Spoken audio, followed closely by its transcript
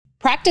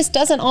Practice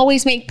doesn't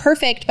always make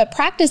perfect, but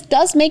practice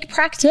does make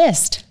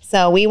practiced.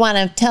 So we want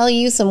to tell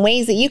you some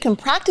ways that you can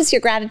practice your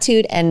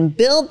gratitude and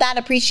build that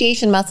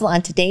appreciation muscle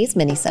on today's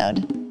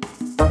minisode.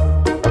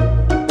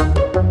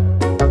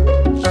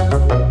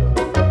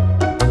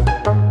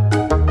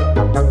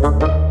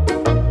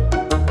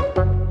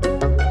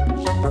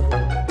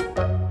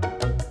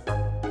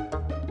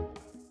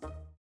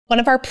 One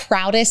of our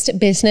proudest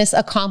business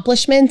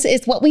accomplishments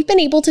is what we've been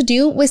able to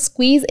do with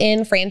Squeeze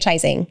In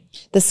franchising.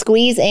 The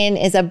Squeeze In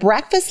is a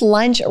breakfast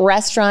lunch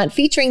restaurant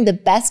featuring the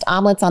best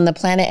omelets on the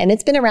planet, and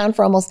it's been around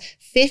for almost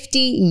 50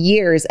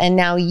 years. And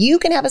now you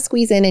can have a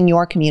Squeeze In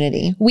your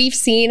community. We've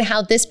seen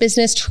how this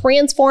business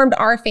transformed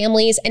our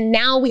families, and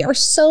now we are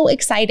so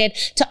excited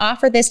to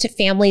offer this to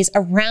families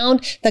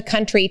around the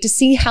country to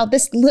see how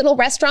this little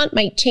restaurant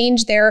might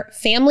change their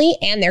family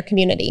and their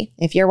community.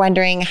 If you're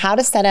wondering how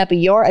to set up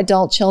your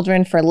adult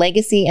children for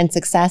legacy and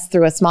success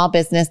through a small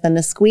business, then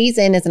the Squeeze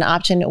In is an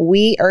option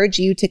we urge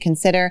you to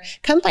consider.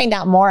 Come find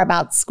out more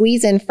about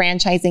Squeeze In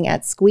franchising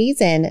at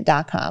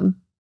squeezein.com.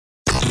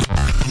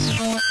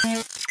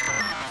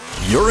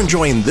 You're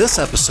enjoying this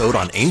episode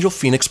on Angel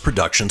Phoenix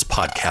Productions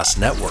Podcast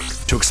Network.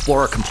 To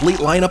explore a complete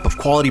lineup of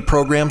quality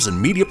programs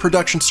and media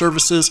production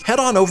services, head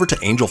on over to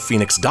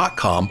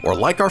angelphoenix.com or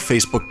like our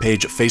Facebook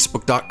page at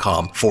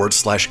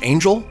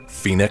facebook.com/Angel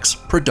Phoenix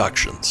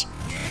Productions.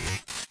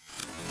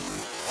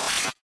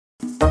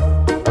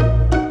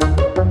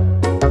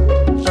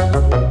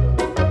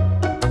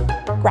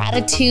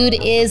 Gratitude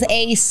is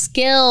a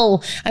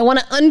skill. I want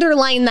to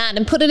underline that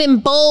and put it in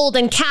bold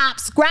and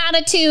caps.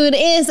 Gratitude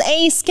is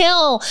a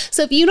skill.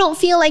 So if you don't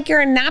feel like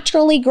you're a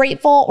naturally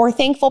grateful or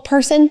thankful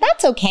person,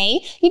 that's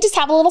okay. You just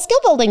have a little skill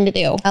building to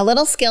do. A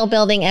little skill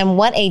building, and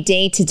what a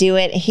day to do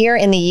it. Here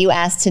in the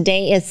U.S.,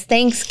 today is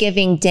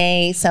Thanksgiving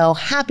Day. So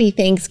happy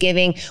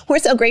Thanksgiving. We're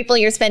so grateful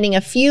you're spending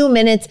a few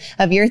minutes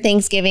of your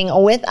Thanksgiving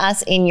with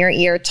us in your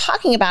ear,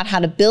 talking about how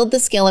to build the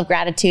skill of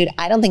gratitude.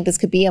 I don't think this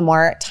could be a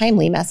more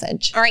timely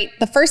message. All right.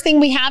 The first thing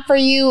we have for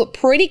you,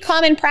 pretty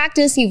common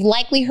practice. You've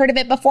likely heard of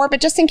it before,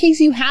 but just in case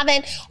you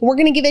haven't, we're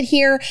going to give it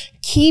here.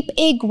 Keep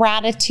a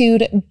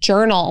gratitude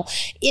journal.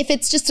 If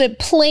it's just a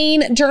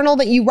plain journal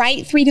that you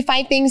write 3 to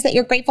 5 things that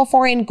you're grateful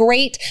for, and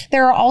great.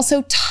 There are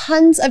also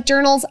tons of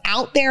journals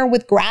out there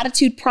with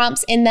gratitude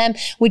prompts in them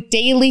with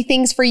daily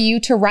things for you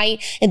to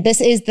write. And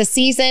this is the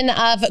season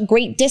of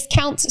great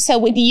discounts. So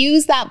would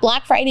use that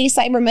Black Friday,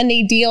 Cyber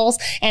Monday deals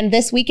and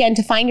this weekend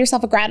to find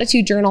yourself a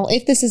gratitude journal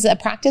if this is a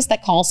practice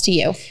that calls to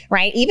you.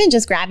 Right? Even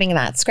just grabbing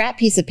that scrap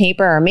piece of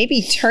paper, or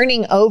maybe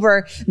turning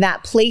over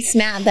that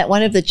placemat that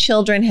one of the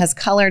children has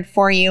colored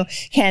for you,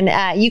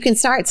 you can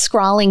start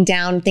scrolling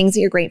down things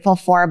that you're grateful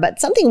for. But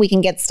something we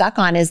can get stuck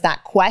on is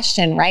that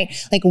question, right?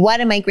 Like,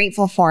 what am I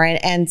grateful for?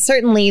 And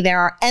certainly there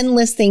are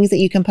endless things that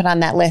you can put on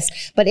that list.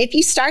 But if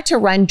you start to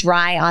run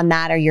dry on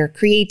that, or your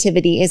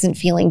creativity isn't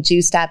feeling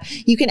juiced up,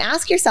 you can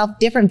ask yourself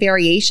different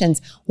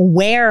variations.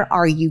 Where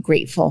are you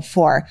grateful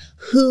for?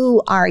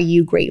 Who are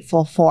you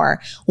grateful for?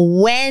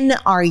 When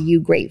are you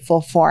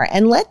grateful for?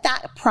 And let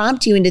that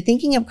prompt you into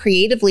thinking of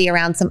creatively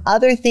around some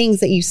other things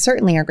that you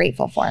certainly are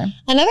grateful for.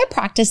 Another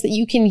practice that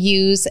you can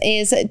use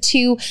is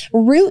to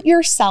root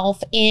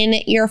yourself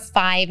in your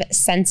 5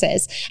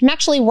 senses. I'm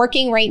actually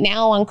working right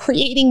now on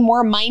creating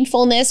more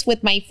mindfulness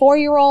with my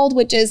 4-year-old,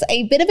 which is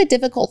a bit of a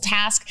difficult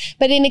task,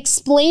 but in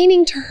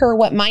explaining to her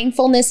what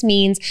mindfulness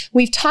means,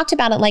 we've talked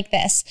about it like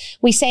this.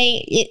 We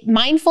say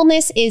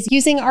mindfulness is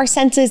using our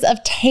senses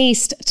of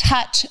taste,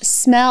 touch,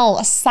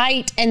 smell,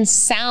 sight, and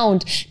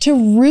sound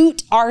to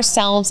root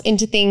ourselves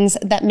into things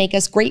that make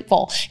us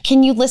grateful.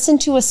 Can you listen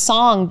to a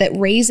song that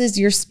raises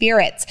your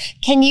spirits?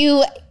 Can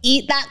you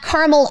eat that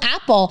caramel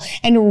apple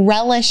and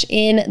relish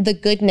in the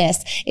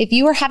goodness? If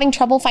you are having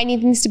trouble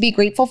finding things to be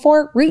grateful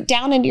for, root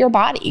down into your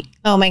body.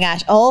 Oh my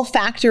gosh.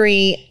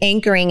 Olfactory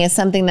anchoring is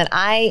something that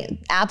I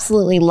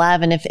absolutely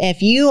love. And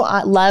if you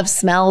love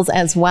smells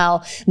as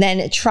well,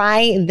 then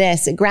try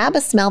this. Grab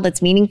a smell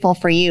that's meaningful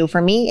for you.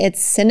 For me,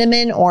 it's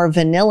cinnamon or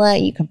vanilla.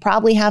 You can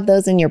probably have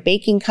those in your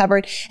baking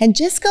cupboard, and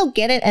just go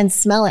get it and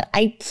smell it.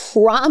 I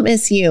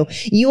promise you,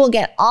 you will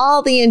get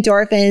all the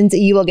endorphins.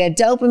 You will get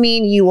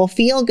dopamine. You will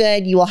feel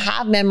good. You will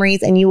have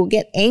memories, and you will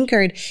get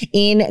anchored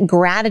in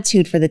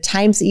gratitude for the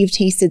times that you've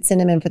tasted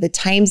cinnamon, for the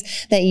times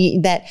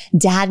that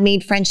dad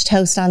made French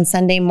toast on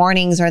Sunday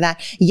mornings, or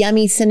that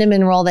yummy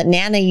cinnamon roll that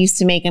Nana used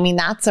to make. I mean,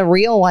 that's a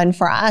real one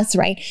for us,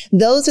 right?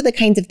 Those are the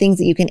kinds of things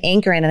that you can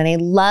anchor in. And I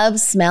love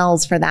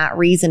smells for that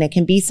reason. It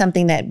can be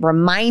something that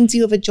reminds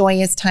you of a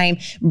joyous time,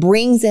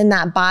 brings in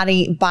that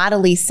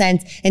bodily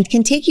sense, and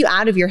can take you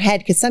out of your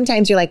head. Because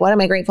sometimes you're like, what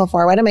am I grateful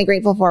for? What am I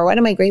grateful for? What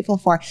am I grateful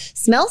for?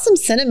 Smell some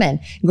cinnamon.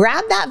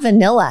 grab that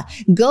vanilla,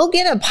 go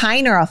get a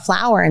pine or a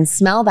flower and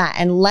smell that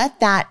and let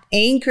that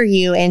anchor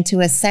you into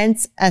a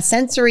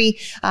sensory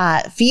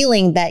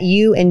feeling that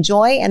you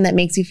enjoy and that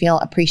makes you feel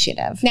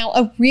appreciative. Now,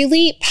 a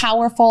really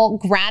powerful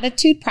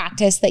gratitude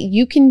practice that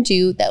you can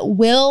do that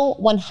will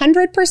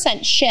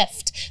 100%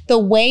 shift the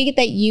way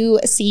that you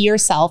see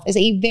yourself is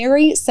a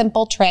very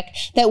simple trick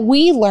that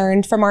we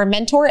learned from our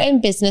mentor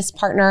and business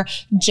partner,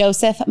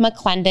 Joseph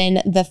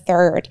McClendon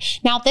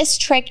III. Now, this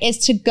trick is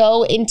to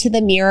go into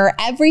the mirror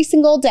every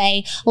single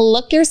day,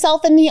 look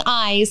yourself in the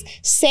eyes,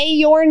 say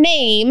your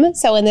name.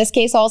 So in this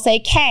case, I'll say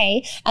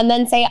Kay, and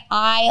then say,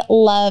 I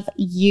love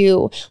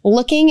you.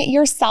 Looking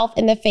yourself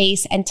in the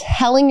face and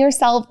telling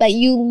yourself that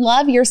you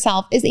love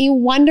yourself is a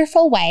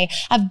wonderful way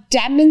of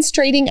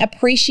demonstrating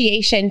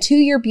appreciation to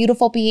your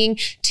beautiful being,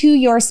 to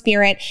your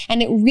spirit.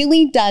 And it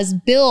really does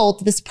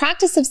build this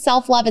practice of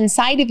self-love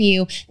inside of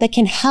you that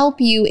can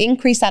help you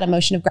increase that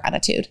emotion of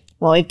gratitude.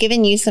 Well, we've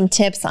given you some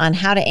tips on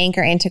how to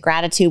anchor into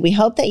gratitude. We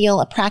hope that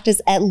you'll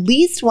practice at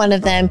least one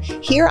of them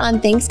here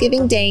on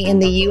Thanksgiving Day in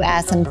the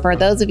U.S. And for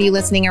those of you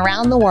listening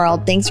around the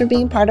world, thanks for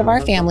being part of our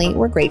family.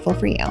 We're grateful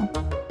for you.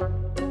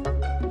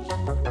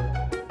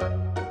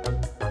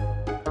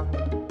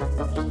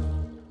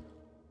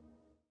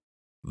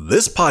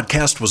 This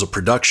podcast was a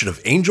production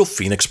of Angel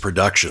Phoenix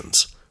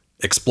Productions.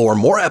 Explore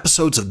more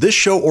episodes of this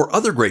show or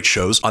other great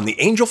shows on the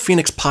Angel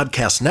Phoenix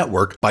Podcast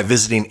Network by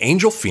visiting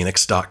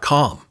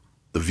angelphoenix.com.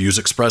 The views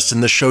expressed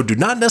in this show do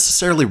not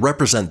necessarily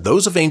represent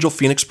those of Angel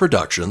Phoenix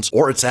Productions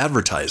or its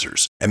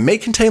advertisers and may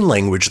contain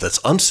language that's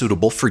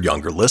unsuitable for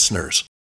younger listeners.